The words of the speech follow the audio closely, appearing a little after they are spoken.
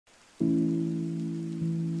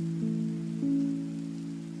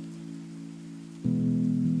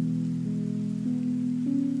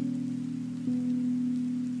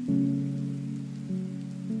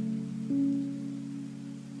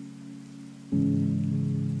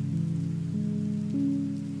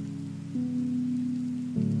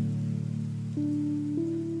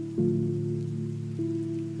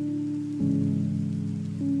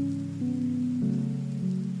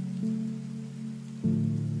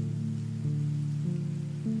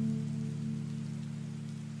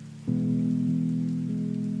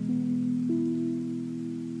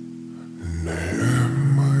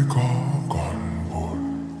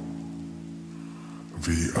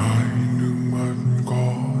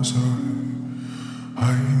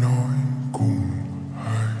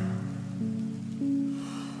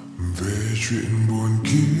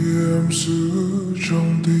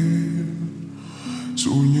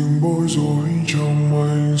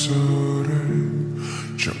giờ đây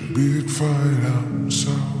chẳng biết phải làm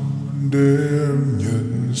sao để em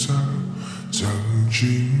nhận ra rằng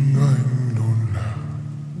chính anh luôn là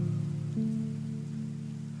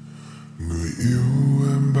người yêu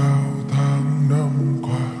em bao tháng năm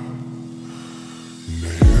qua.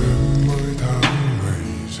 Này em mới tháng ngày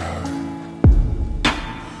dài,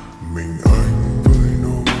 mình anh với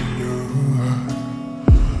nỗi nhớ ai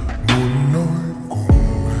muốn nói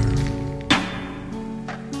cùng em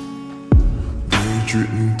về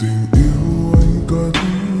chuyện tình yêu anh cất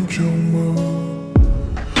trong mơ.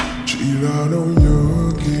 Chỉ là nỗi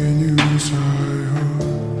nhớ kia như dài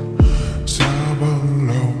hơn, xa băng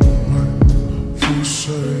lòng anh phút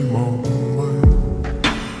giây mong manh.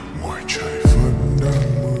 Ngoài trời vẫn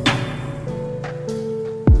đang mưa,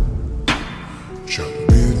 chẳng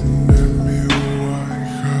biết em yêu ai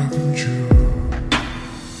khác chưa.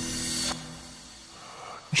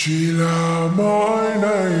 Chỉ là mãi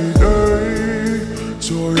này đây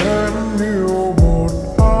rồi em yêu một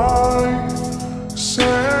ai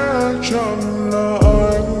sẽ chẳng là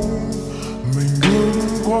anh. Mình bước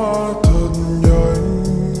qua thật nhanh,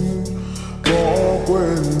 bỏ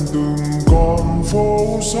quên từng con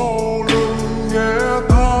phố sau lưng nghe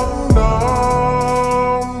tháng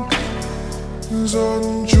năm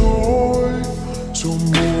dần trôi rồi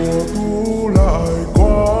mùa thu lại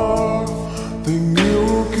qua. Tình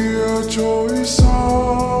yêu kia trôi xa,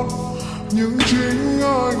 nhưng chính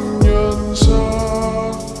anh nhận ra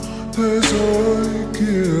thế giới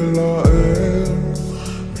kia là em.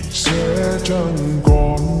 Mình sẽ chẳng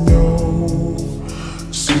còn nhau,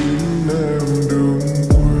 xin em đừng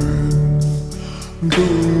quên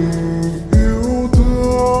từng yêu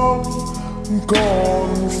thương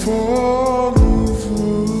còn phấn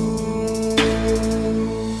vương.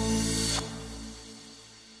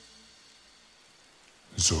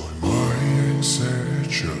 Rồi mai anh sẽ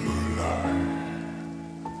trở lại,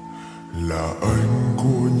 là anh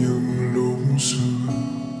của những lúc xưa,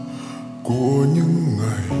 của những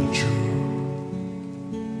ngày chưa.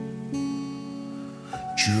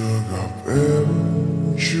 Chưa gặp em,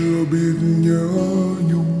 chưa biết nhớ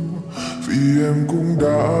nhung, vì em cũng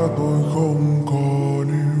đã tôi không còn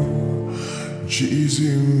yêu. Chỉ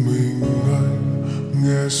riêng mình anh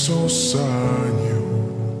nghe xót xa nhiều,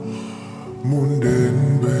 muốn đến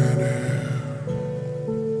bên em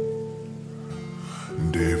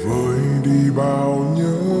để vơi đi bao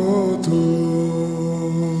nhớ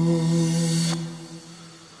thương.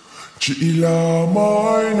 Chỉ là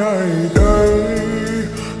mãi này đây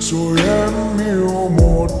rồi em yêu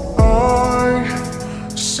một ai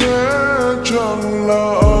sẽ chẳng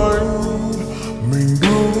là anh. Mình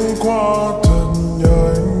bước qua thật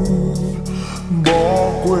nhanh,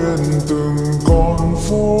 bỏ quên từng con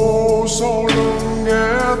phố sau lưng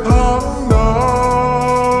nghe tháng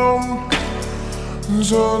năm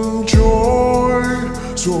dần trôi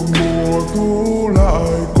rồi mùa thu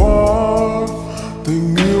lại qua.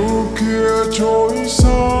 Tình yêu kia trôi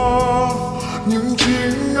xa, nhưng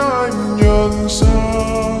chính anh nhận ra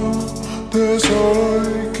thế giới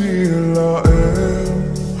kia là em.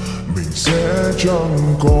 Mình sẽ chẳng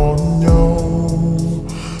còn nhau,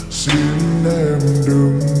 xin em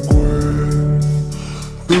đừng quên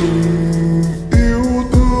từng yêu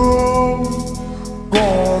thương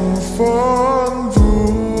còn phấn vương.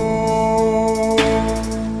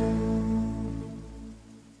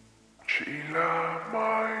 Chỉ là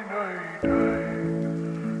mãi này đây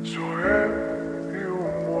rồi em yêu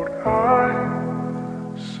một ai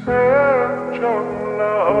sẽ chẳng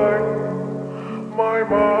là anh, mãi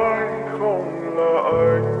mãi không là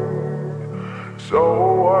anh.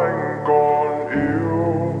 Dẫu anh còn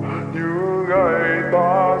yêu như ngày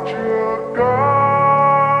ta chưa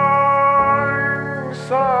cánh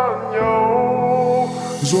xa nhau.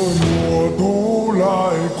 Rồi mùa thu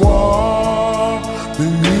lại qua,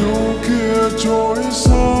 tình yêu kia trôi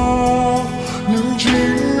xa, nhưng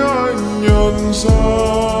chính anh nhận ra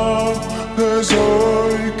thế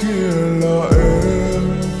giới kia là em.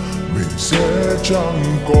 Mình sẽ chẳng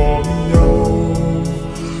còn nhau,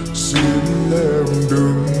 xin em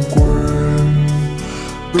đừng quên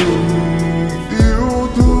từng yêu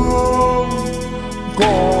thương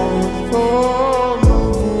còn phấn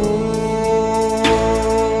vương.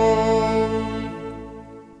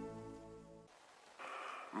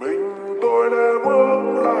 Mình tôi đã bước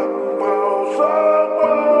lạc vào giấc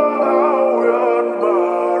mơ hão huyền mà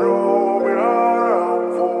đâu biết đang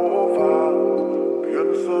phố phàng. Thiên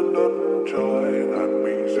sơn đất trời ngàn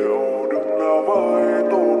bình rượu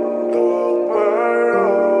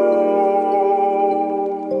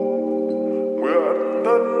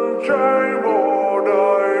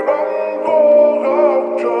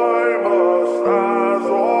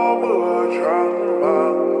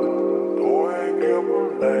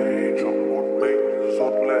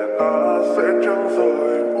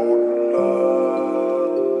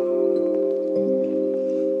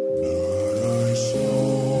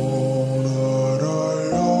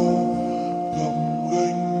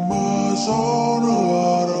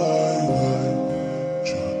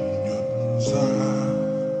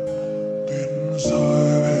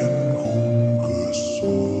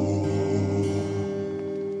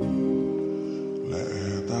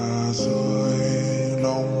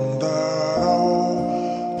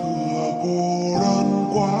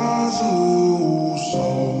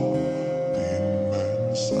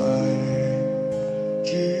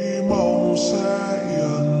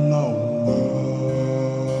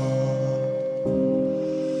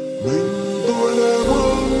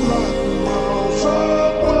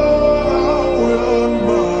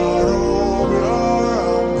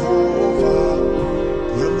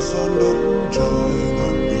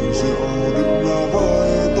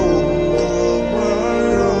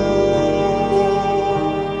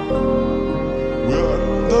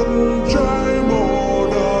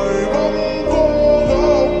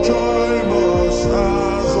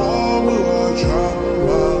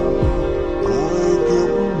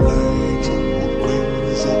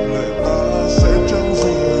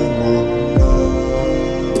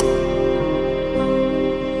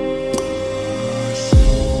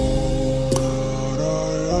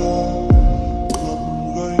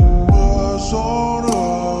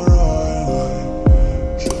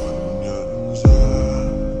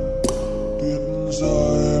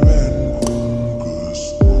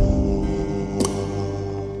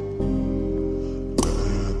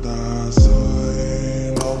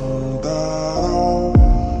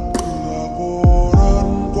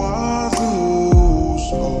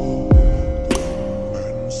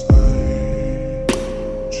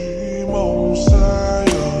sẽ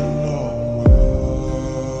yên lòng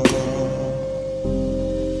hơn.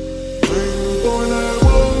 Mình tôi nay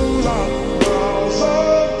bước lặng vào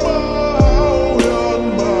giấc mơ hão huyền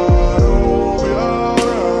mà đâu biết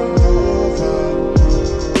đang vô vàn.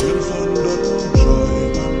 Thiên sơn đất trời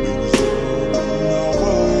ngàn bình diệu nào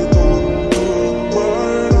với tổn thương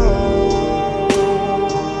mới đâu.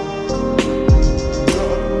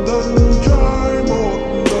 Nhận thân trai một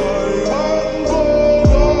đời vắng vô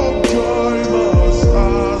góc trời mà xa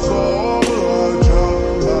gió mưa chẳng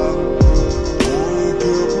màng. Ôi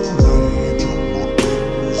kiếp này trong một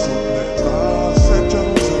đêm giọt lệ ta sẽ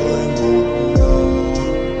chẳng rơi một lần.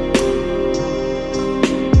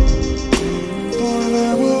 Tôi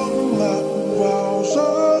lại bước lạc vào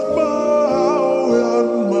giấc mơ hão huyền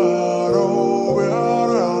mà đâu biết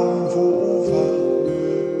đang phũ phàng.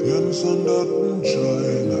 Thiên sơn đất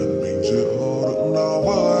trời ngàn bình diệu đừng nào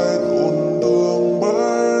với tổn thương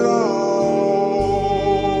bấy lâu.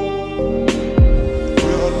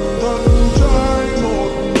 Nhận thân trai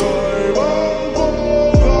một đời vắng vô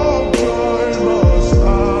góc trời mà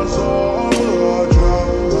xa gió mưa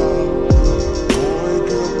chẳng màng. Ôi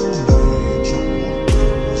kiếp này trong một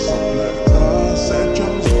đêm giọt lệ ta sẽ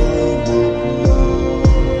chẳng rơi một lần.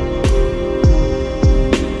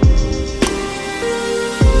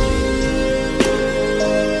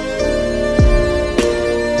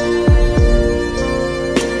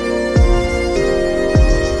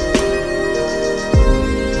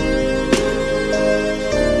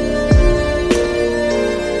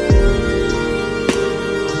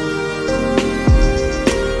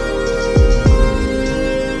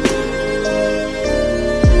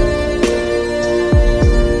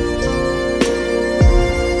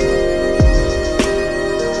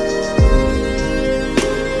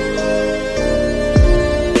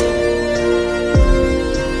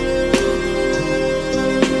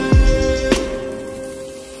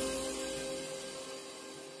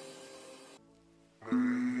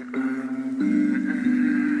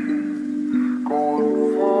 Con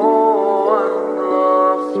phố anh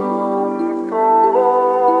là sông to,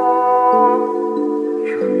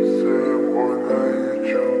 chuyện xem mỗi ngày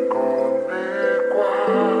chẳng còn đi qua.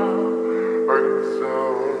 Anh sao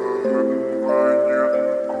hơn với những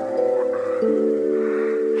cô đơn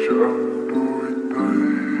chẳng đôi tay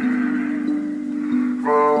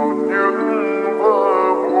vào những vở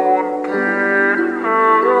buồn kia.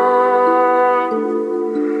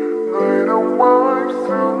 Ngày đông mới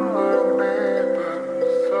sương anh đi thật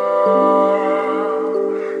xa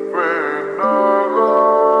về nơi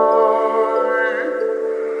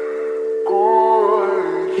cuối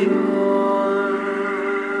trời.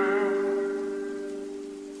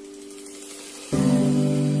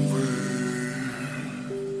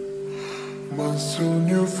 Màn sương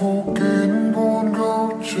như phủ kín bốn góc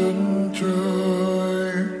chân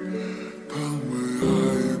trời. Tháng 12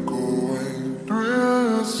 cô anh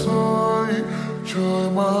tuyết rơi, trời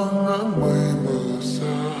mang áng mây mờ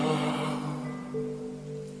xa.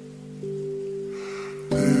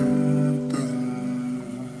 Thêm từng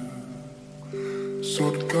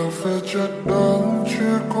giọt cà phê chất đắng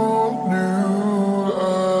chưa có như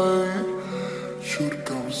ai. Chút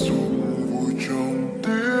cảm xúc vui trong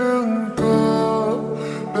tiếng ca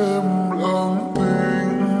đêm lặng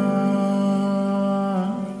thinh.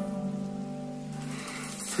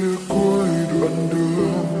 Phía cuối đoạn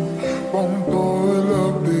đường bóng tối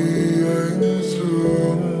lấp đi ánh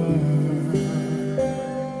sương,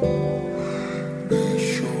 để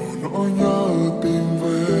cho nỗi nhớ tìm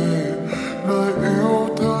về. Nơi yêu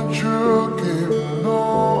thương chưa kịp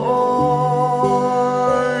nói.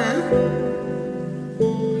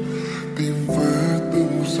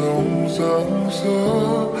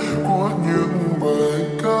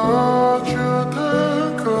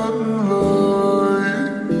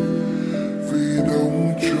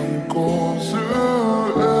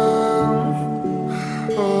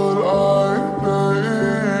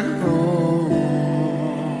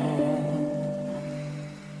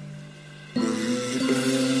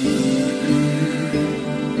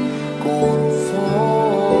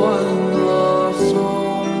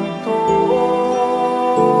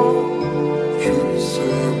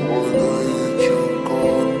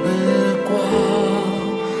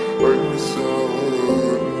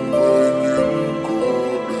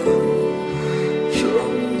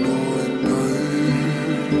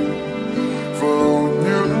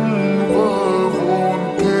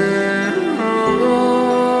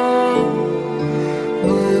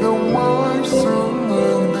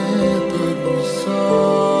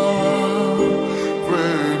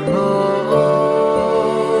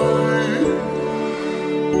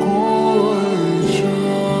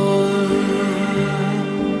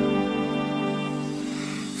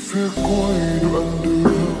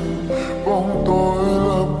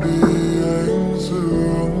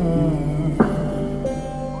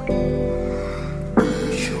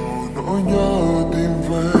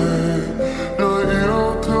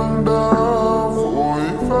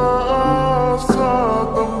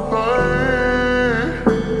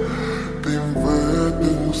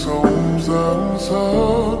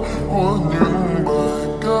 của những bài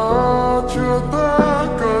ca chưa ta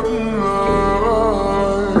cất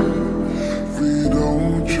lại, vì đâu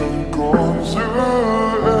chẳng còn giữ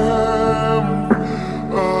em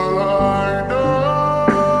ở lại đây.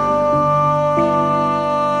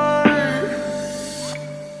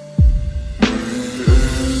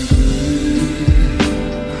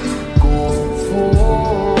 Con phố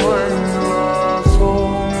anh là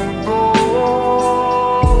sông tố,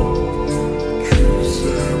 chuyến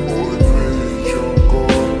xe mỗi ngày chẳng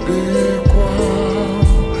còn đi qua.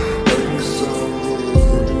 Anh xa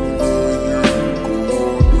vời với những cô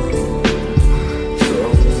đơn,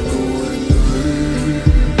 chẳng nuối nhây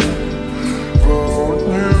vào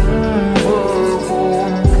những bờ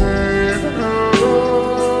vồn ký ức.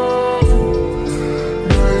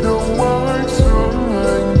 Ngày đâu mãi sớm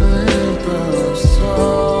anh đi thật xa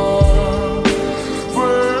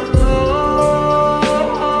với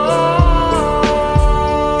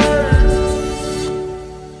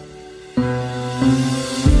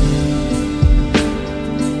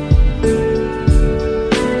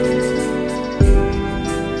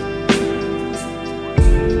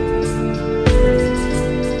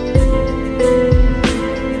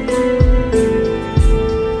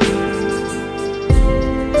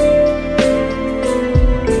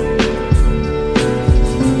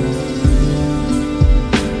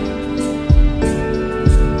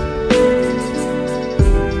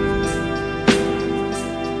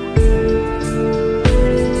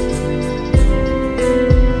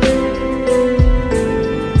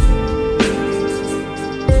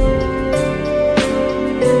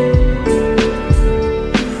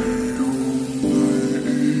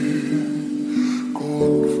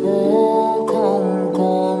con phố không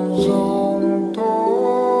còn giông tố,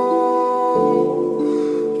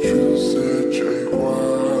 chuyến xe chạy qua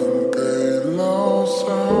hàng cây lao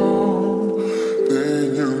xao. Thế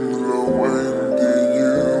nhưng lòng anh thì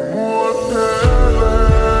như muốn thế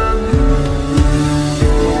lên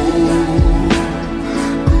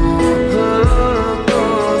cứ thế ta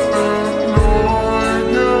tiếp nỗi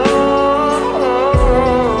nhớ.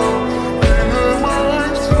 Vì người mãi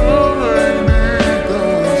sớm anh đi thật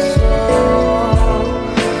xa là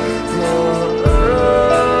em,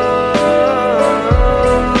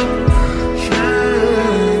 chỉ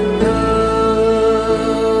em.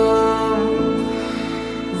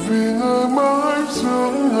 Vì người mãi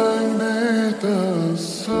sớm anh đi thật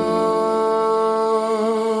xa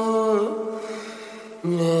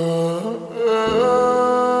là em,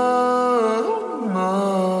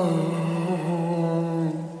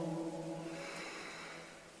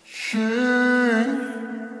 chỉ em.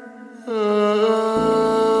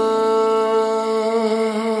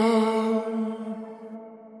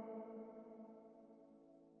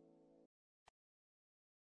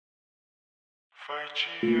 Phải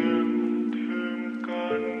chi em thêm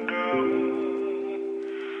cơn đau,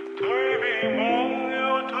 thấy vì mong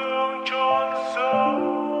yêu thương trọn sâu.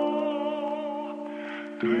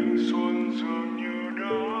 Thanh xuân dường như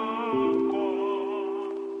đã qua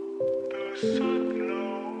từ rất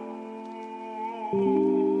lâu.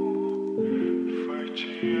 Phải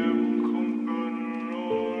chi em không cần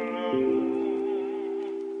lo lắng,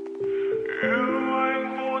 yêu anh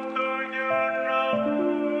vô tư như nắng,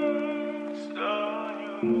 xa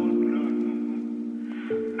như một lần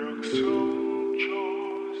được sống cho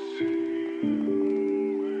riêng mình.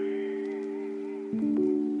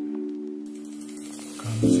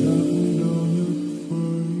 Cảm giác đau nhức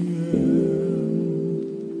với em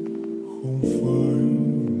không phải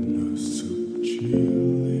là sự chia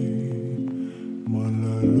ly, mà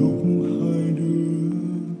là lúc hai đứa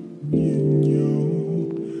nhìn nhau,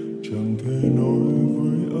 chẳng thể nói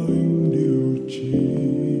với anh điều chi.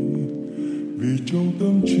 Vì trong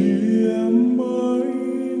tâm trí em mãi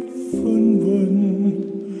phân vân,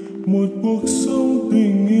 một cuộc sống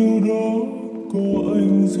tình yêu đó có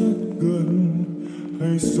anh rất gần,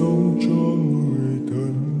 hay sống cho người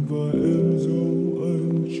thân và em giống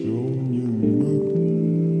anh trong những bức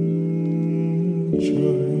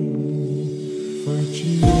tranh. Phải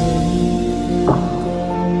chi em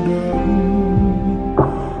còn đắm,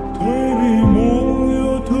 thấy vì mong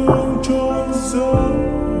yêu thương trọn sống.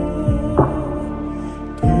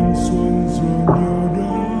 Thanh xuân dường như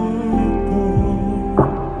đã qua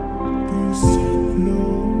từ rất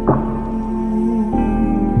lâu.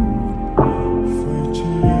 Phải chi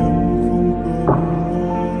em không cần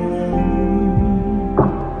lo lắng,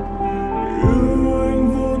 yêu anh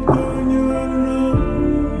vô tư như nắng,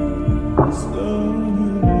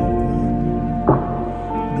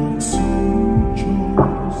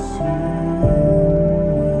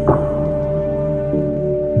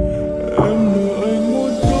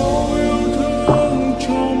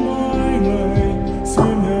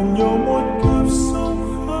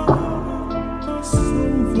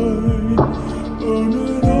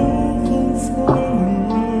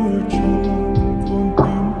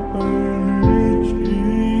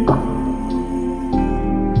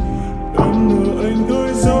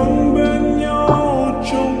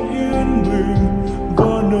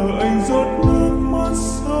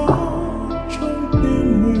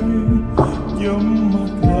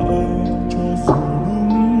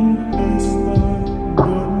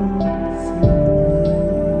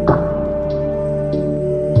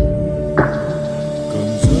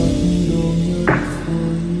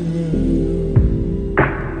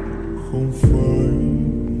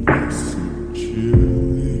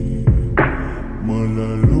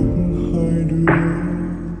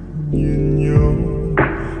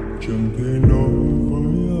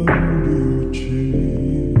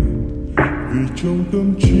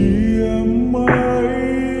 tâm trí em mãi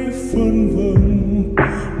phân vân.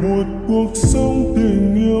 Một cuộc sống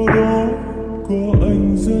tình yêu đó có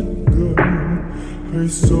anh rất gần, hay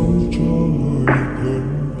sống cho người thân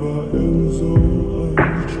và em dấu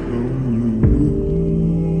anh trong những bước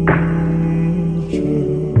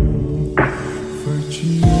chân. Phải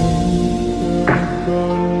chi em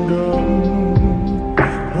can đảm,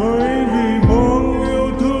 hay vì bóng yêu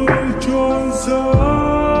thương trôn giấu,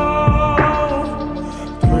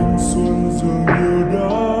 thanh xuân dường như đã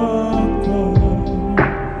qua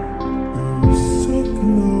từ rất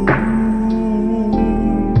lâu.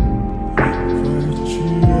 Phải chi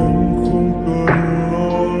em không cần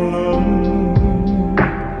lo lắng,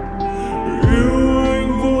 yêu anh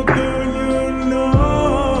vô tư như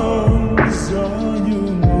nắng, giá như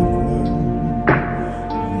một lần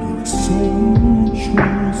được sống cho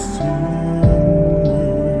riêng mình.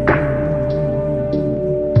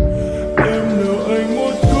 Em nợ anh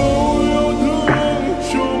một câu yêu thương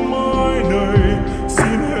cho mai này,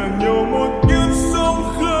 xin hẹn nhau một kiếp sống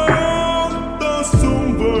khác ta sum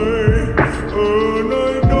vầy. Ở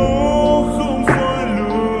nơi đó không phải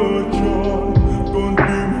lựa chọn, còn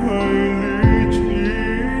tim hay lý trí.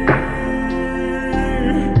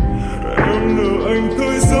 Em nợ anh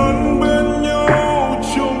thời gian bên nhau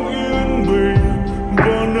trong yên bình,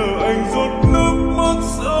 và nợ anh giọt nước mắt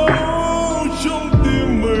sâu trong tim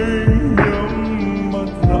mình. Nhắm mắt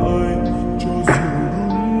lại cho dù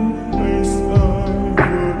đúng hay sai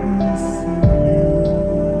vẫn xin yêu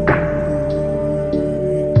người.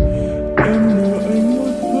 Em nợ anh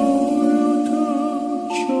một câu yêu thương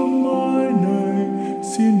cho mai này,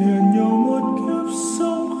 xin hẹn nhau một kiếp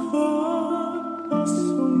sống khác ta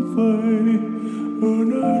sum vầy. Ở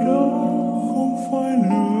nơi đó không phải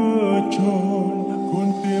lựa chọn, còn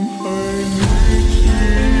tim hay lý trí.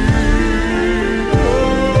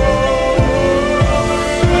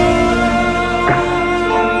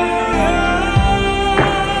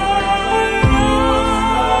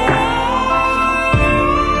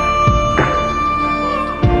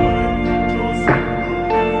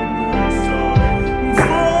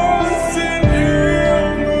 Vẫn xin yêu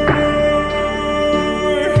người.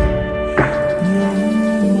 Nhắm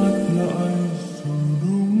mắt lại dù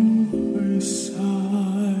đúng hay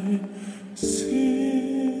sai, xin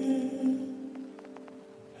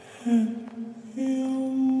hẹn yêu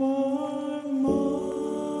mãi mãi.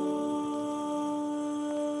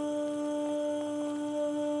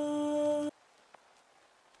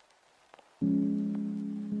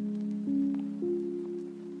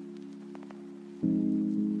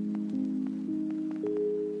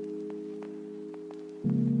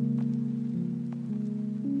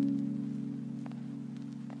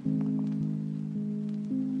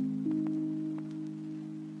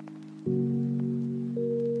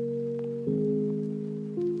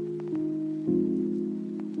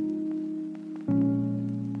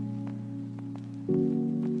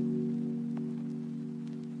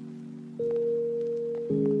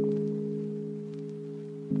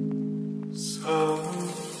 Sáng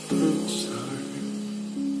thức dậy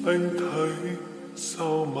anh thấy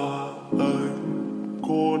sao mà anh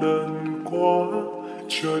cô đơn quá,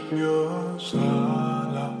 chợt nhớ ra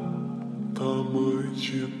là ta mới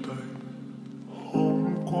chia tay hôm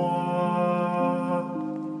qua.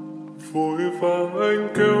 Vội vàng anh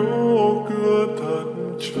kéo cửa thật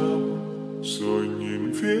chậm, rồi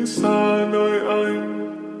nhìn phía xa nơi anh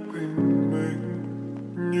bình minh,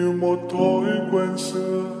 như một thói quen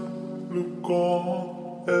xưa lúc có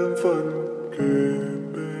em vẫn kề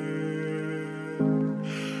bên.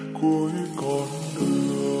 Cuối con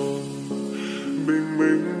đường bình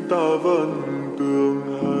minh ta vẫn tưởng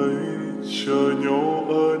hay chờ nhau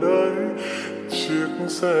ở đây, chiếc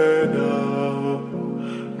xe đạp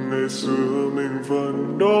ngày xưa mình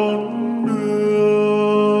vẫn đón đưa.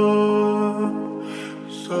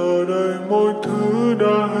 Giờ đây mọi thứ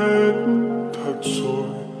đã hết thật rồi,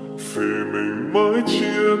 vì mình mới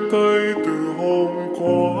chia tay từ hôm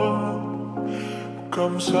qua.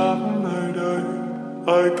 Cảm giác nơi đây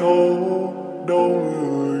ai thấu đâu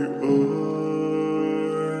người ơi.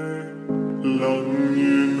 Lặng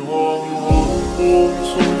nhìn hoàng hôn buông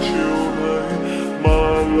xuống chiều nay, mà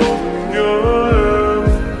lòng nhớ em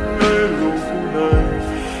ngay lúc này.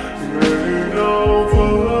 Ngày nào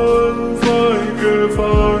vẫn phải kề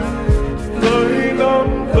vai, tay nắm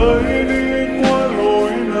tay đi qua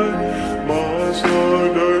lối này, mà giờ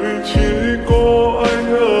đây chỉ có anh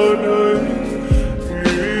ở đây.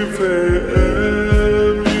 Nghĩ về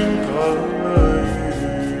em những tháng ngày,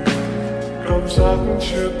 cảm giác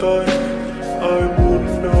chia tay ai muốn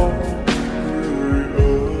đâu người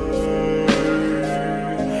ơi.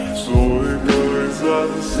 Rồi thời gian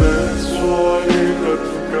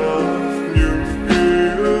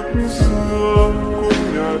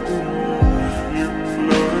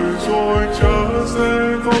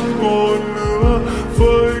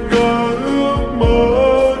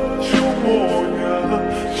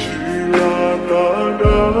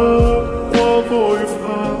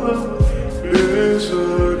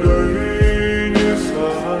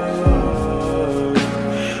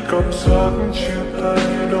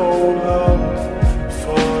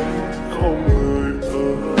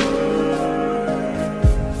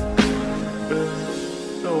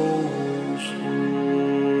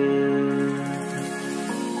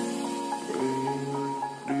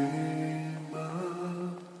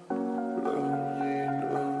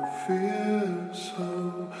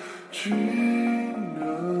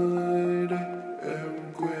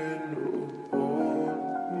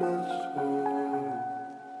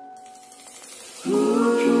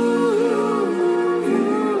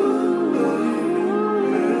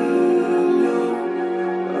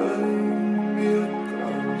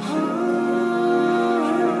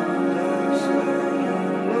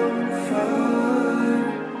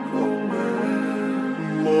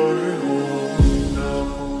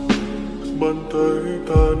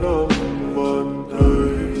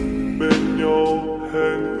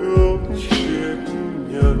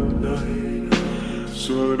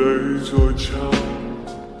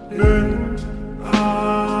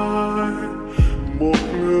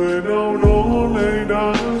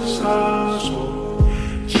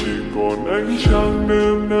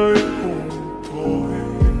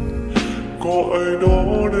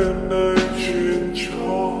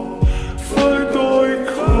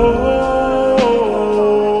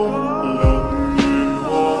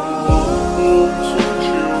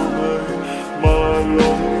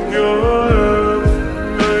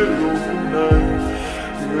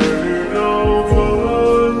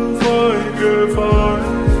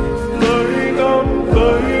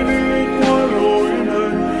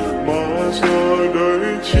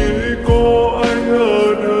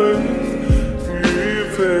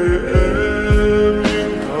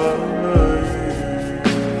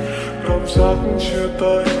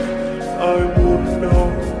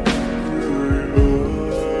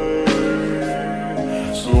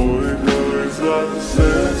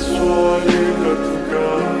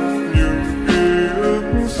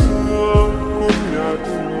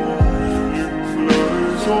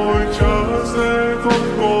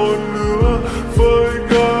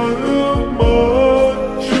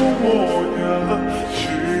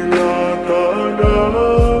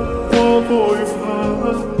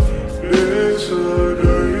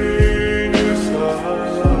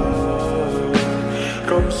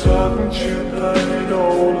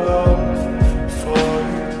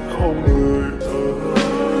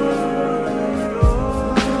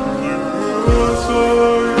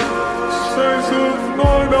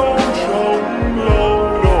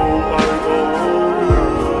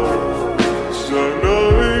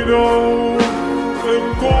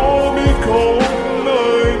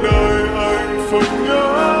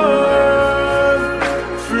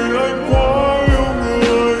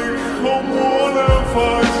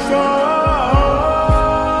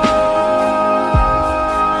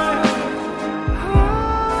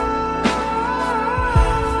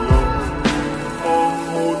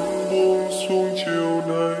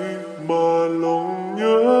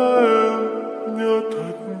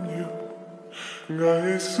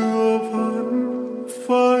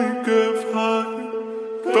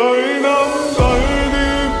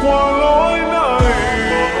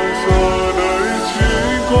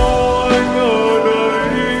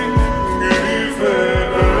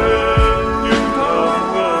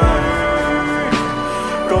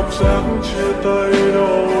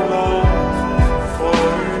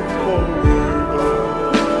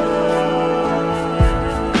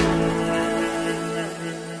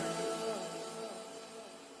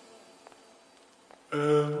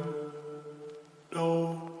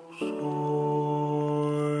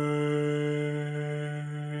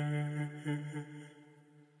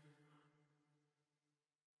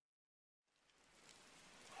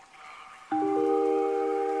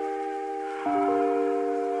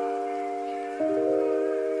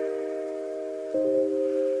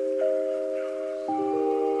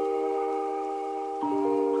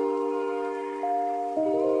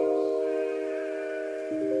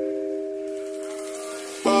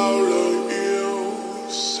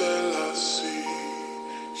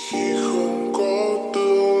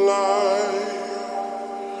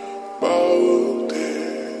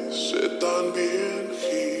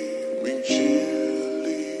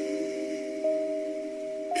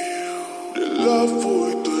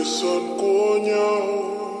thời gian của nhau,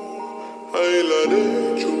 hay là để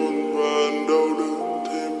chôn vàn đau đớn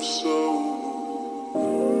thêm sâu?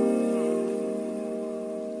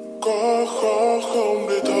 Có khó không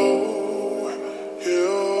để thấu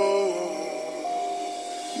hiểu,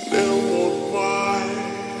 nếu một mai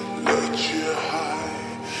lỡ chia hai,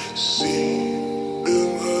 xin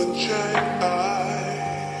đừng hơn trách ai.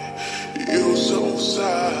 Yêu dẫu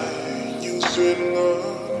dài nhưng duyên ngỡ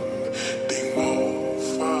tình màu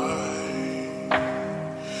phai.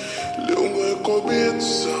 Liệu người có biết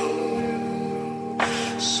rằng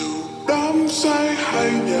dù đắm say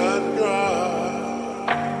hay nhạt nhòa,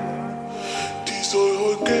 thì rồi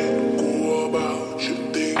hồi kết của bao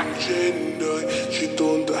chuyện tình trên đời chỉ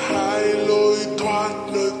tồn tại hai lối thoát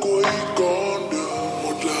nơi cuối con đường.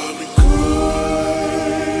 Một là mình cười,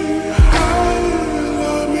 hai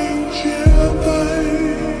là mình chia tay.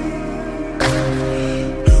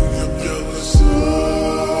 Đừng nhập nhằng ở giữa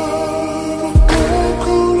và cố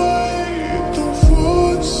cứu lấy từng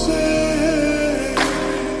phút giây.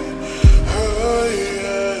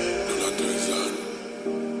 Đó là thời gian,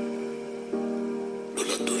 đó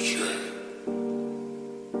là tuổi trẻ,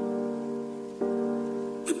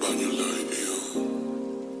 biết bao nhiêu lời yêu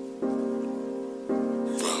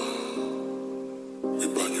và biết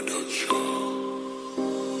bao nhiêu đau chờ.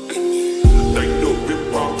 Đánh đổi biết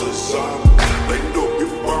bao thời gian, đánh đổi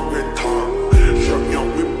biết bao ngày tháng, chạm nhau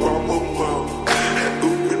biết bao mơ màng, hẹn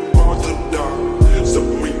ước biết bao thật đáng. Giật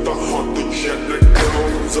mình ta hỏi tình trẻ lại đâu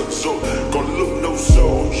giận dỗi, có lúc nâu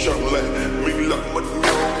sâu chẳng lẽ mình lại mất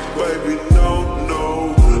nhau. Baby no no,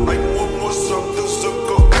 anh muốn mua sắm từ giấc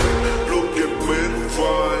có em luôn kịp bên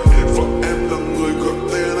vai, và em là người gọi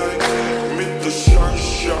tên anh Mr.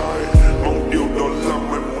 Sunshine. Mong điều đó là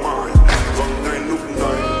mãi mãi, và ngay lúc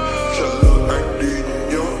này trả lời anh đi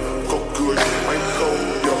nhớ có cười anh không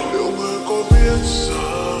nhỏ. Liệu người có biết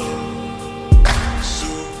rằng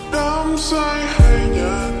dù đắm say hay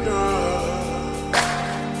nhạt nhòa,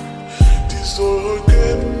 thì rồi hồi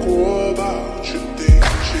kết của bao chuyện tình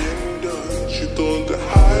trên đời chỉ tồn tại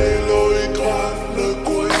hai lối thoát nơi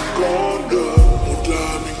cuối con đường. Một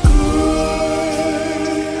là mình cười,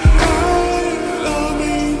 hai là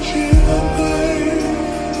mình chia tay.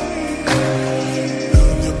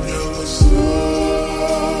 Đừng nhập nhằng ở giữa,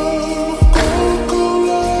 cố cứu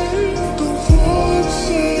lấy từng phút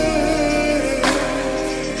giây,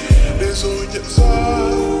 để rồi nhận ra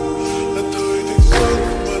là thời thanh xuân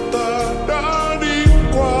mà ta đã đi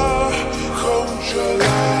qua không trở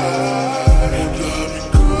lại. Một là mình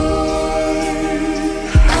cười,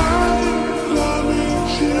 hai là mình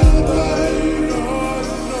chia tay.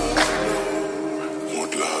 Một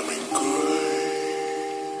là mình cười,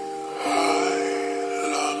 hai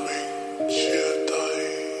là mình chia tay.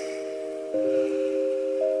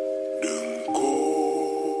 Đừng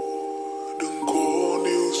cố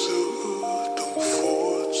níu giữ từng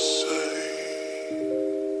phút giây.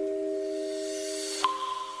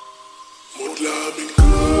 Một là mình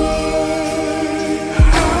cười,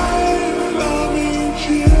 hai là mình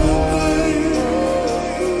chia tay.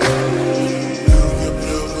 Đừng nhập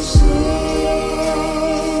nhằng ở giữa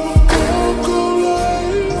và cố cứu lấy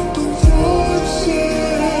từng phút giây,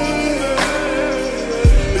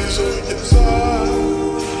 để rồi nhận ra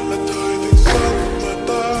là thời thanh xuân mà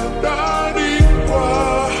ta đã đi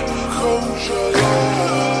qua không trở lại.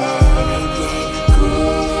 Một là mình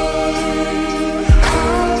cười,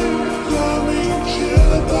 hai là mình chia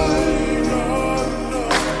tay.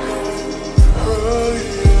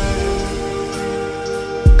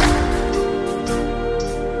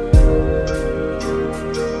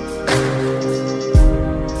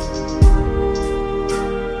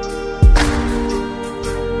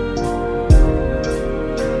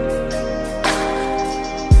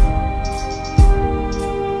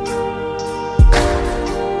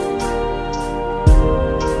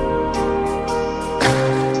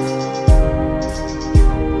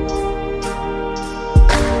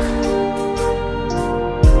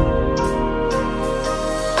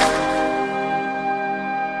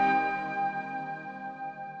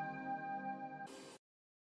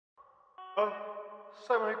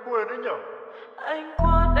 Sao mày quên đấy nhở? Anh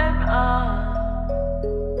quên em à,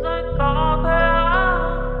 nói có thế à?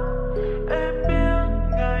 Em biết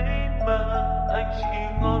ngày mà anh chỉ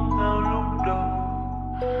ngọt ngào lúc đầu.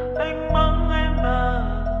 Anh mắng em à,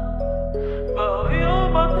 bảo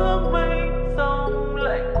yêu bao thương mình, xong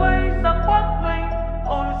lại quay sang quát mình.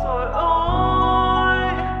 Ôi rồi ôi,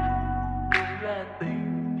 đúng là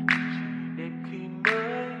tình chỉ đẹp khi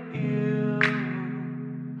mới yêu.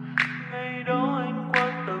 Ngày đó anh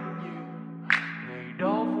quan tâm nhiều, ngày đó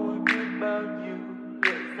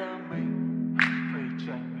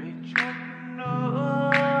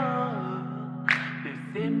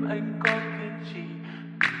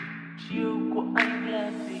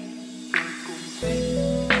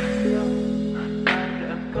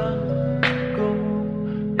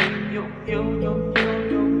nhiêu nhung nhiêu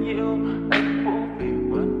nhung nhiêu anh vô vì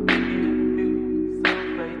mất đi em yêu. Sao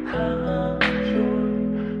vậy tháng trôi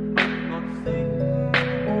mặn ngọt xinh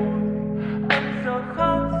môi anh giờ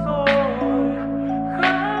khác rồi,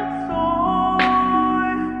 khác rồi.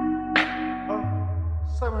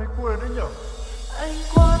 Sao mày quên đấy nhở? Anh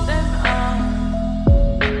quên em à,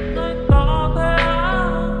 nói to thế à?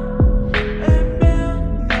 Em biết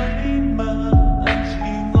ngày mà anh chỉ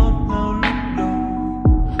ngọt ngào lúc đầu.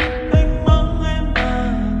 Anh mắng em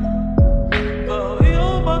à, bảo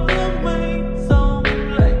yêu bảo thương mình, xong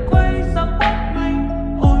lại quay sang bắt mình.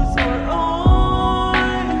 Ôi rồi ôi,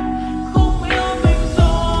 không yêu mình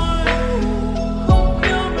rồi, không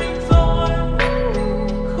yêu mình rồi,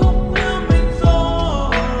 không yêu mình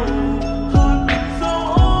rồi, hơn mình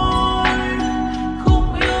rồi,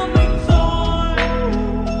 không yêu mình rồi,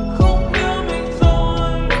 không yêu mình rồi,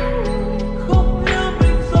 không yêu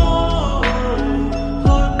mình rồi,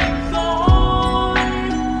 hơn mình rồi,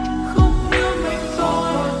 không yêu mình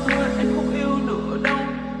rồi. Thôi anh không yêu nữa đâu,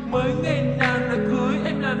 mới ngày nào là cưới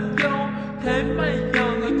em làm dâu. Thế mà giờ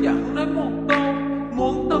người chẳng nói một câu,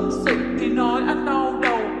 muốn tâm sự thì nói anh đau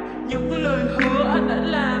đầu. Những lời hứa anh đã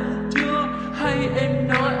làm chưa, hay em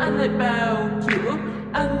nói anh lại bào chữa.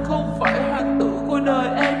 Anh không phải hoàng tử của đời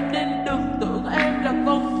em, nên đừng tưởng em là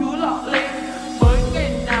công chúa lọ lem. Mới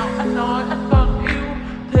ngày nào anh nói anh còn yêu,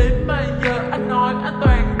 thế mà giờ anh nói anh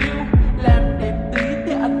toàn yêu. Làm đẹp tí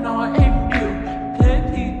thì anh nói em điều, thế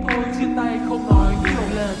thì thôi chia tay không nói nhiều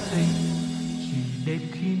là tình. Chỉ đẹp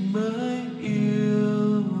khi mới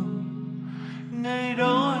yêu, ngày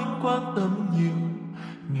đó anh quan tâm nhiều,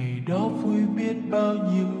 ngày đó vui biết bao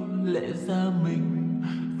nhiêu. Lẽ ra mình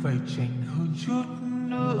phải tranh hơn chút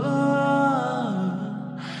nữa,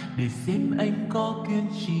 để xem anh có kiên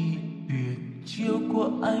trì. Tuyệt chiêu của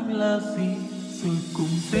anh là gì, rồi cùng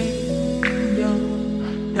dính nhau.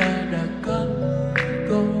 Ta đã cất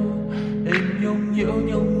câu em nhung nhiễu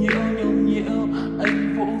nhung nhiễu nhung nhiễu,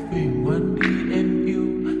 anh vỗ về ngoan đi em yêu.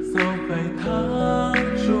 Sau vài tháng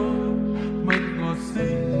trôi mật ngọt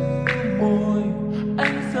xinh môi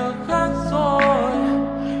anh giờ khác rồi,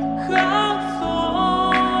 khác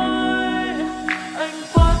rồi. Anh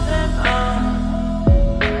quên em à,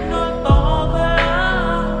 nói to thế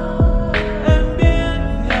à? Em biết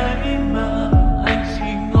ngày mà anh chỉ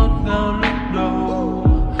ngọt ngào lúc đầu.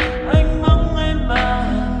 Anh mắng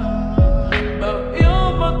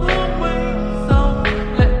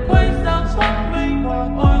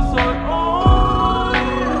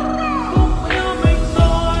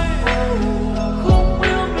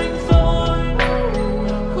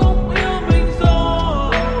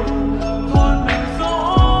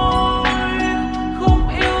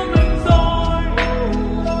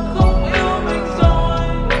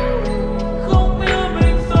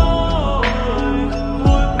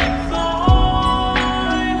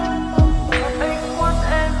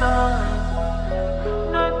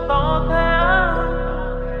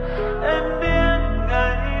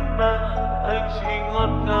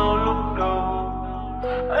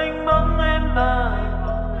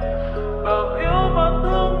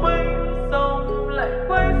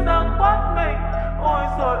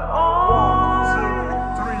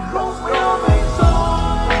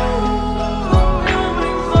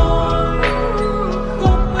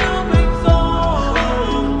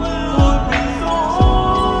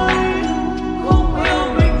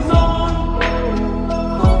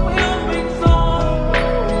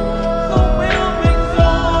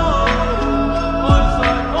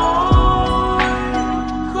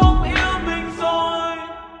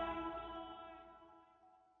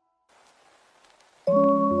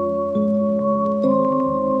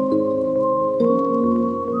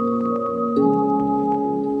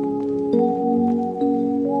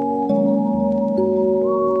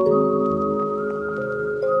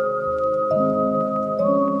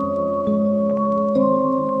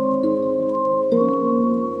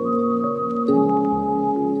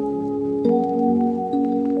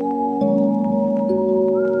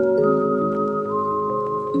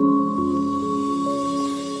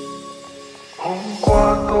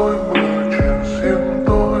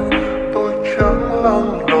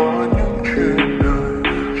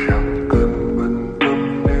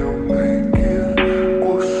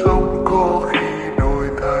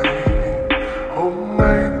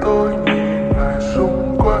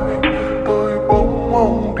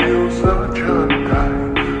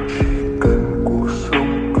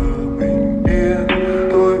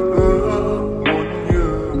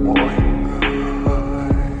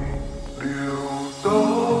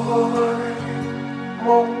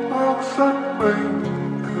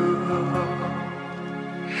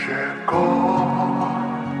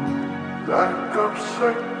cặp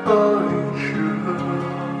sách tới trường.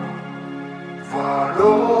 Và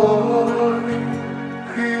đôi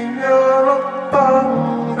khi nhớ lúc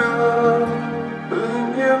tăng đường tự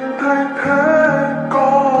nhiên thay thế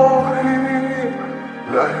có khi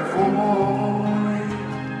lại vui.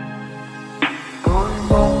 Tôi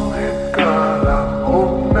mong hết cả là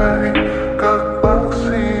hôm nay các bác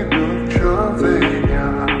sĩ được trở về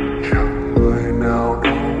nhà, chẳng người nào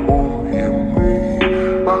đâu ôm hiểm nguy,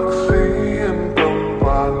 bác sĩ yên tâm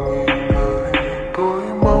và nghỉ ngơi. Tôi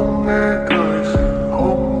mong nghe thời sự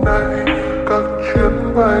hôm nay các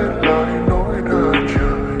chuyến bay lại nối đời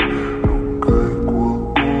trời, nụ cười của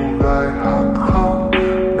cô gái hàng không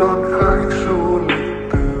đón khách du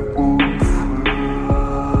lịch từ bốn phương.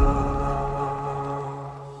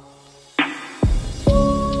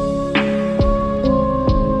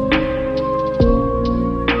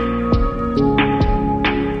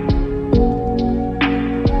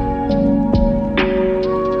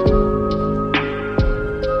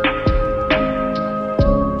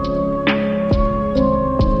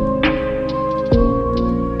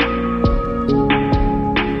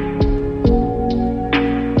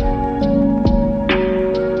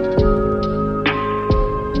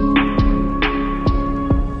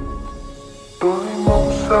 Tôi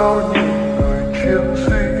mong sao những người chiến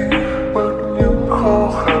sĩ bớt những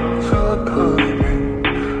khó khăn giữa thời bình,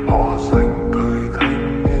 họ dành thời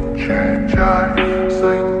thanh niên trẻ trai,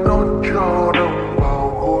 dành nốt cho đồng bào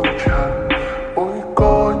gối tràn. Ôi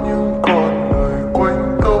có những con người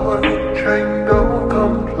quanh tôi tranh đấu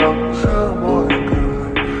thầm lặng giữa mọi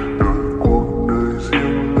người, đổi cuộc đời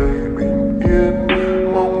riêng lấy bình yên,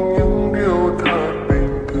 mong những điều thật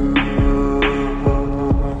bình thường.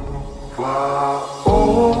 Và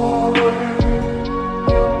ôi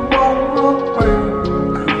những mong ước bình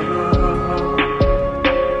thường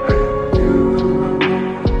hình như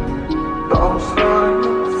tạo ra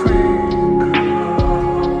những phi thường.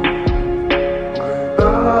 Người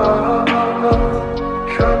ta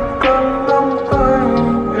chẳng cần nắm tay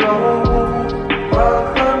nhau mà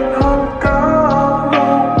gần hơn cả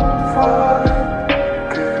lúc phải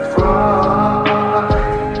kề vai.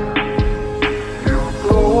 Điều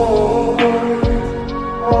tôi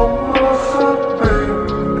mong ước rất bình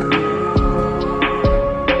thường,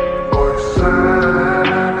 ngồi xe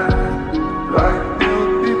lại yêu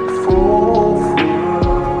ít phố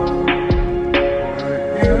phường. Người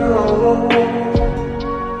yêu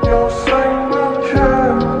nhau xanh bước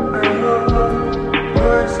trên đường,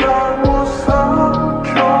 người ra mua sắm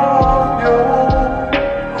cho nhau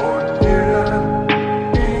hồn nhiên.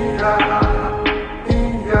 Ia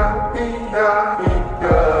ia ia ia.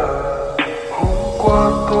 Hôm qua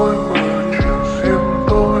tôi mở chuyện riêng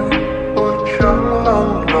tôi chẳng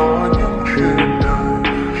lắng lo những chuyện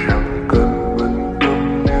đời, chẳng cần bận tâm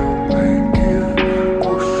điều ngày kia,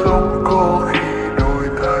 cuộc sống có khi đổi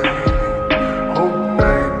thay. Hôm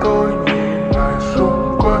nay tôi nhìn lại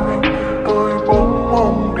xung quanh, tôi bỗng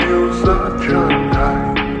mong điều rất chân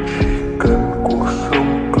thành, chỉ cần cuộc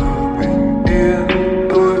sống cứ bình yên,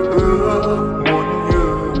 tôi ước muốn như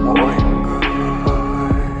mọi người.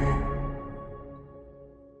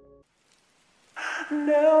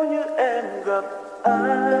 Nếu như em gặp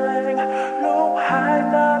anh lúc hai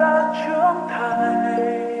ta đã trưởng thành,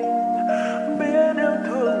 biết yêu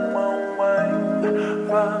thương mong manh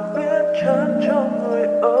và biết chán cho người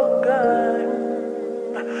ở cạnh,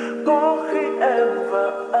 có khi em và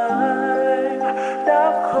anh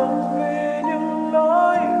đã không vì những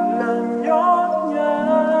lỗi lầm nhót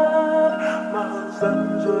nhát mà hờn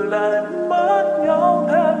giận rồi lại mất nhau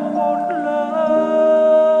thêm một lần.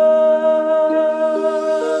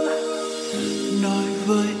 Nói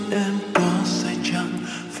với em có sai chăng,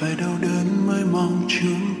 phải đau đớn mới mong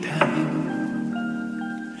trưởng thành,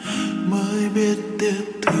 mới biết tiếc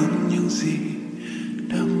thương những gì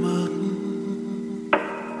đã mất.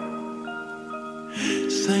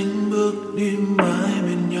 Xanh bước đi mãi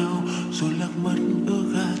bên nhau rồi lạc mất ở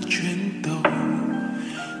ga chuyến tàu.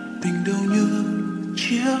 Tình đâu như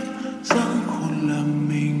chiếc giáng khôn làm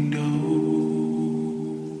mình đau.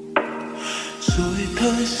 Rồi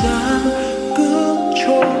thời gian cứ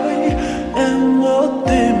trôi, em ngỡ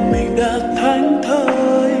tim mình đã thánh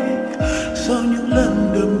thơi. Sau những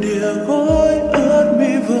lần đầm đìa gối ướt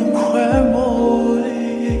mi vương khóe môi,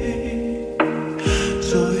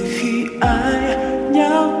 rồi khi ai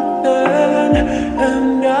nhắc đến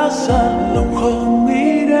em đã dặn lòng không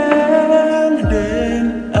nghĩ đến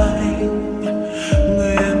anh,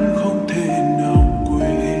 người em không thể nào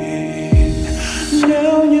quên.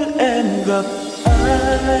 Nếu như em gặp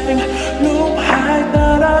anh lúc hai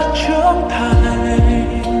ta đã trưởng thành,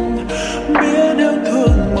 biết yêu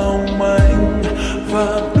thương mong manh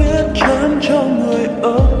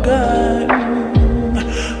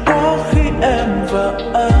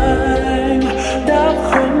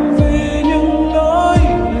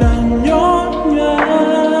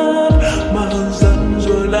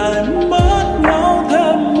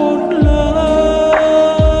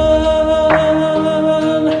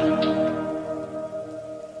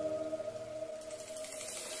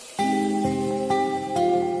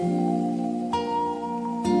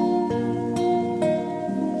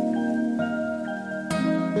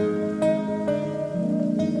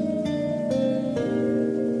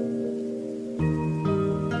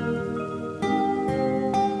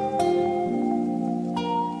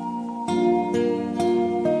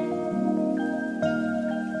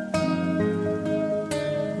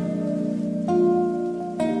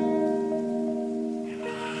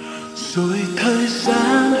Rồi thời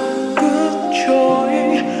gian cứ trôi,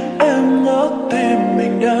 em ngỡ tim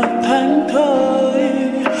mình đã thánh thơi,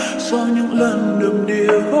 do những lần đầm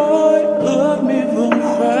đìa gối ướt mi vương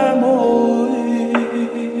khóe môi.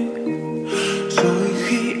 Rồi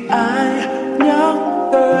khi ai nhắc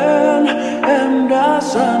tên em đã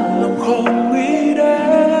dặn lòng không nghĩ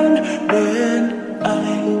đến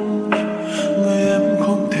anh, người em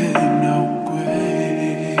không thể nào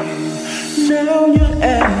quên. Nếu như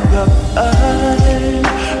em gặp anh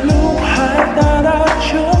lúc hai ta đã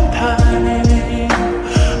trưởng thành,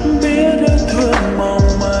 biết yêu thương mong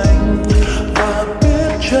manh và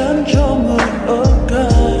biết trân trọng người ở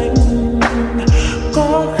cạnh,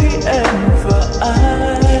 có khi em và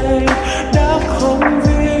anh đã không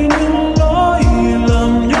vì những lỗi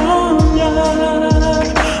lầm nhớ nhát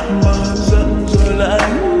mà giận rồi lại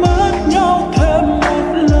mất nhau thêm một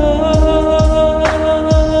lần.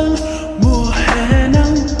 Mùa hè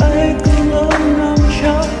nắng ấy cứ ngỡ ngàng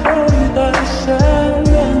chắc đôi ta sẽ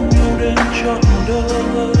luôn yêu đến trọn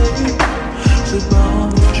đời. Rồi bao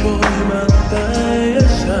ngày trôi bàn tay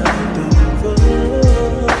xa từng vơi,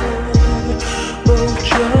 bầu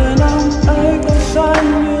trời năm ấy có xanh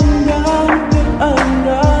nhưng đáng tiếc anh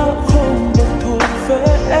đã không được thuộc về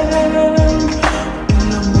em. Anh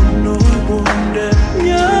là một nỗi buồn đẹp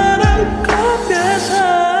nhớ đến có biết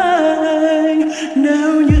anh.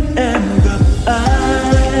 Nếu như em gặp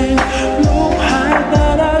anh lúc hai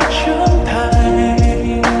ta đã trưởng thành,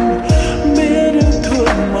 biết yêu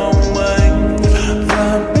thương mong manh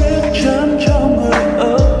và biết trân trọng người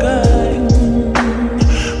ở cạnh,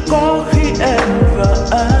 có khi em và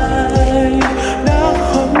anh đã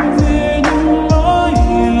không vì những lỗi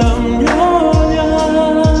lầm nhớ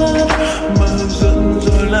nhát mà giận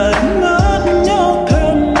rồi lại mất nhau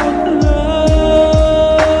thêm một lần.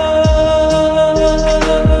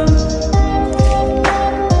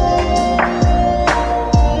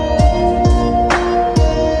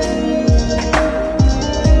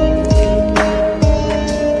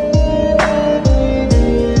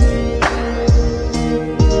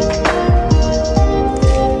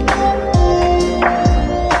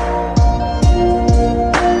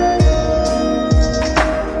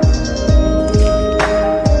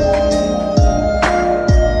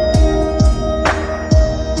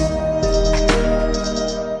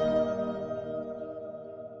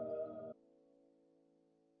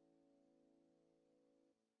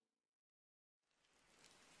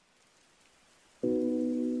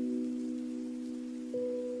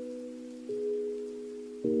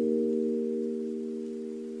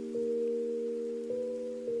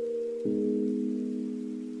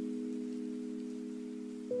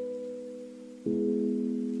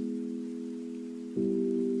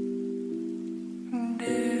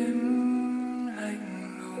 Đêm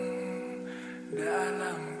lạnh lùng đã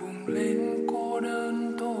làm bùng lên cô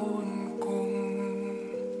đơn tột cùng.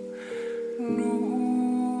 Nụ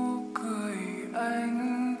cười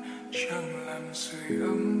anh chẳng làm sưởi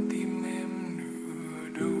ấm tim em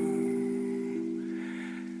nửa đâu.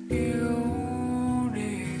 Yêu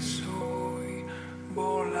đi rồi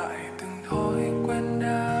bỏ lại từng thói quen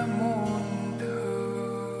đã muôn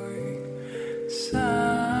thời. Xa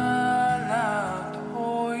là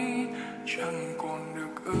thôi chẳng còn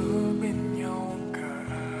được ở bên nhau cả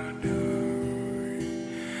đời.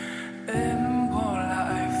 Em bỏ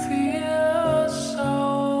lại phía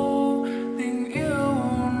sau tình yêu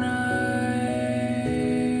này.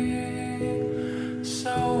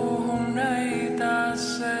 Sau hôm nay ta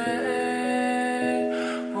sẽ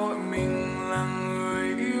gọi mình là người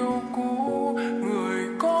yêu cũ, người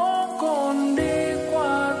có còn đi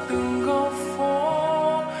qua từng góc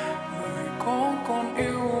phố, người có còn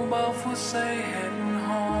yêu bao phút giây hẹn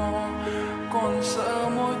hò, còn sợ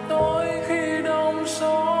một tối khi đông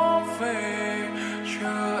gió về.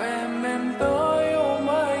 Chờ em tới ôm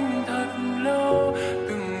anh thật lâu,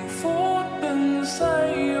 từng phút từng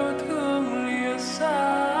giây yêu thương lìa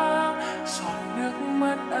xa. Giọt nước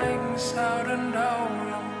mắt anh sao đớn đau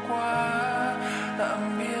lòng quá.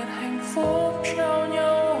 Tạm biệt hạnh phúc trao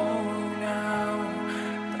nhau hồi nào,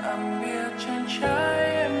 tạm biệt chàng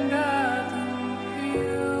trai em đã từng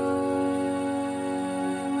yêu,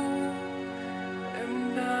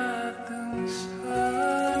 em đã từng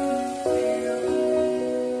rất yêu.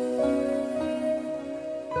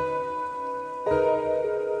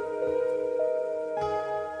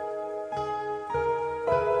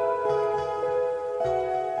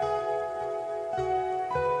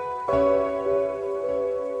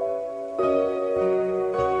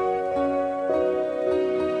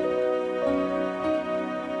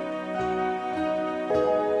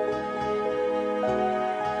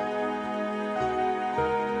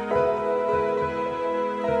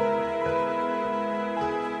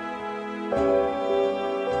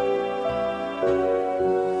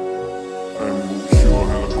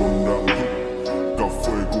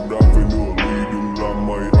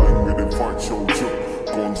 trâu trước.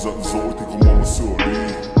 Còn giận dỗi thì không mong mà sửa đi.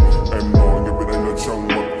 Em nói ngay bên anh là trăng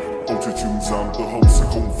mật, ông chưa chứng giam tơ hồng sẽ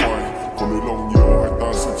không phai. Còn nếu lòng nhớ hai ta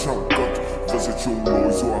sẽ chẳng cất, vẫn sẽ chung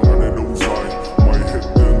lối dù hàng ngàn này đông dài. Mày hết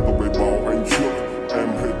tiền tôi bày báo anh trước, em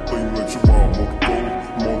hết tình là cho bảo một câu.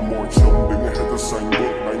 Mòn mỏi trông đến ngày hết ta sánh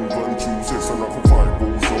bước, anh vẫn chú rể sao nào không phải vô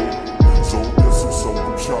dấu. Dấu biết sự sống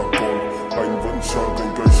cũng chả còn, anh vẫn chờ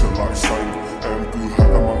cành cây trở lại xanh. Em cứ hát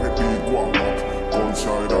ta mang hết đi quả ngọt, còn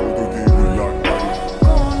trái đắng tôi thì gửi lại anh.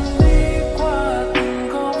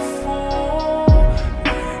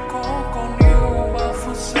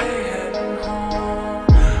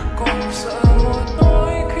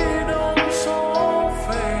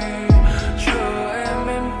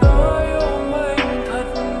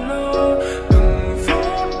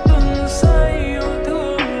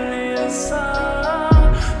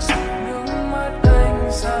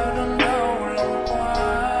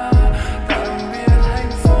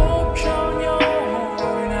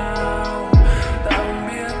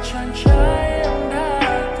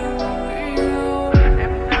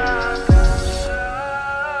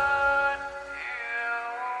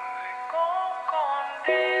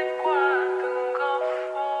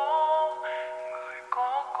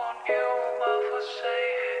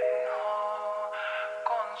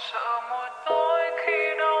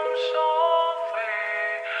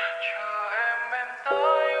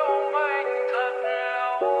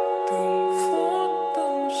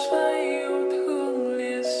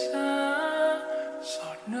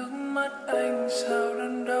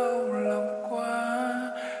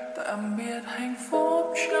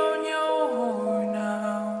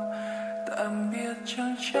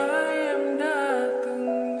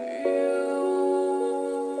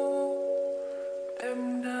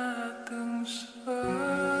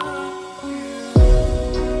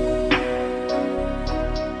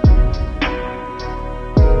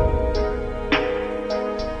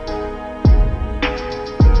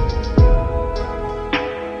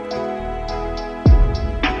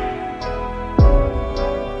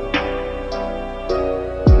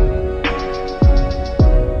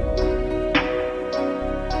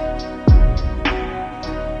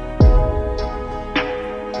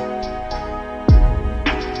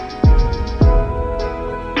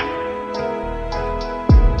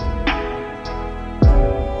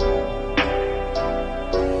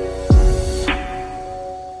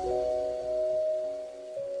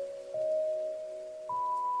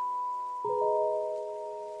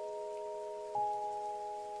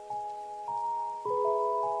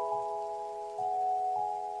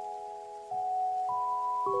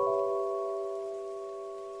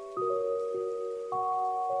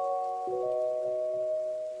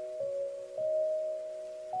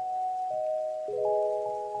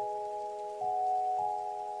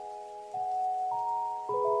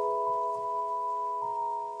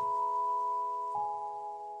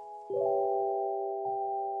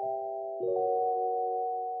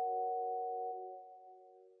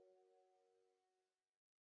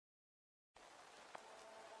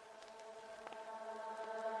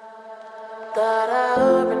 Ta đã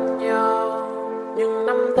ở bên nhau những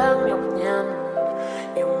năm tháng nhọc nhằn.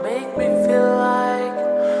 You make me feel like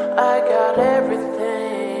I got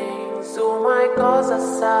everything. Dù mai có ra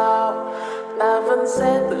sao, ta vẫn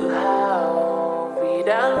sẽ tự hào vì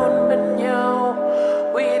đã luôn bên nhau.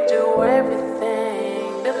 We do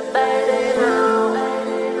everything. Đứt tay đây nào,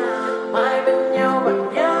 mãi bên nhau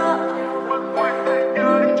bạn nhớ.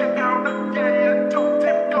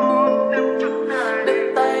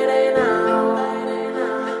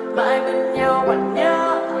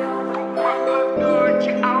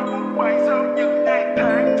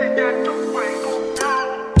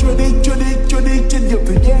 Trên dòng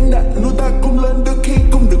thời gian đã nuôi ta không lên đôi khi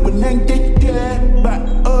không được bình an chết ghê.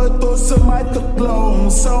 Bạn ơi tôi sẽ mãi thật lòng,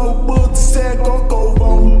 sau bước xe có cầu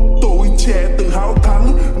vồng. Tuổi trẻ tự hào thắng,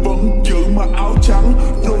 vẫn giữ mà áo trắng.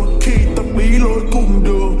 Đôi khi ta bí lối cùng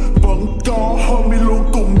đường, vẫn có homie luôn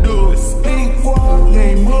cùng đường. Đi qua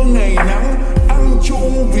ngày mưa ngày nắng, ăn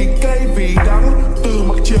chung vì cay vì đắng. Từ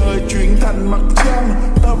mặt trời chuyển thành mặt trăng,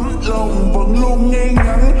 tấm lòng vẫn luôn ngay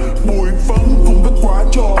ngắn. Bụi phấn cùng với quả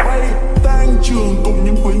trò bay, tan trường cùng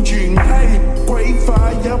những quyển chuyện hay. Quấy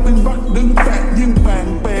phá giáo viên bắt đứng phạt, nhưng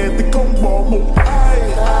bạn bè thì không bỏ một ai.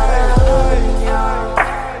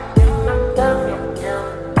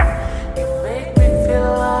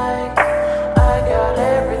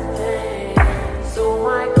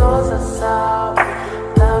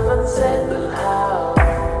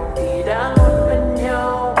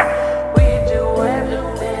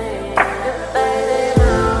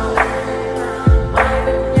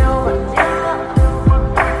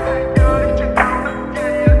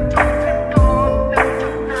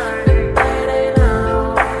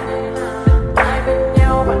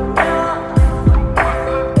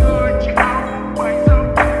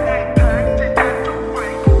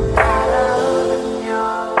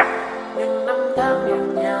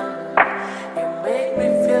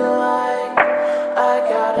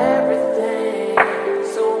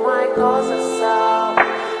 có ra sao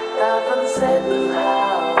ta vẫn sẽ tự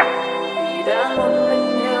hào vì đã luôn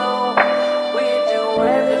bên nhau. We do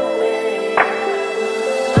everything.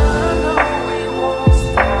 I know we won't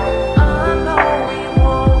stop. I know we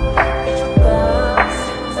won't. Vì chúng ta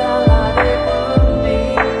sinh ra là để bước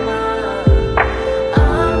đi mà. I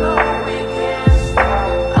know we can't stop.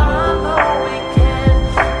 I know we can't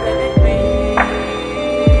let it be.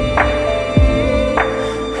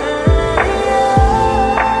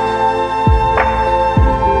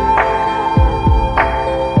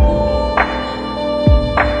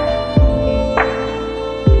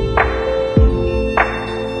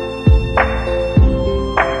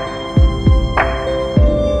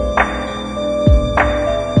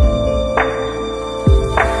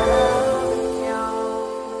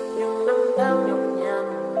 Những năm tháng nhọc nhằn,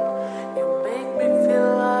 you make me feel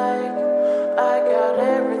like I got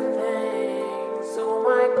everything. Dù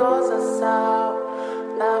mai có ra sao,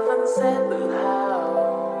 ta vẫn sẽ tự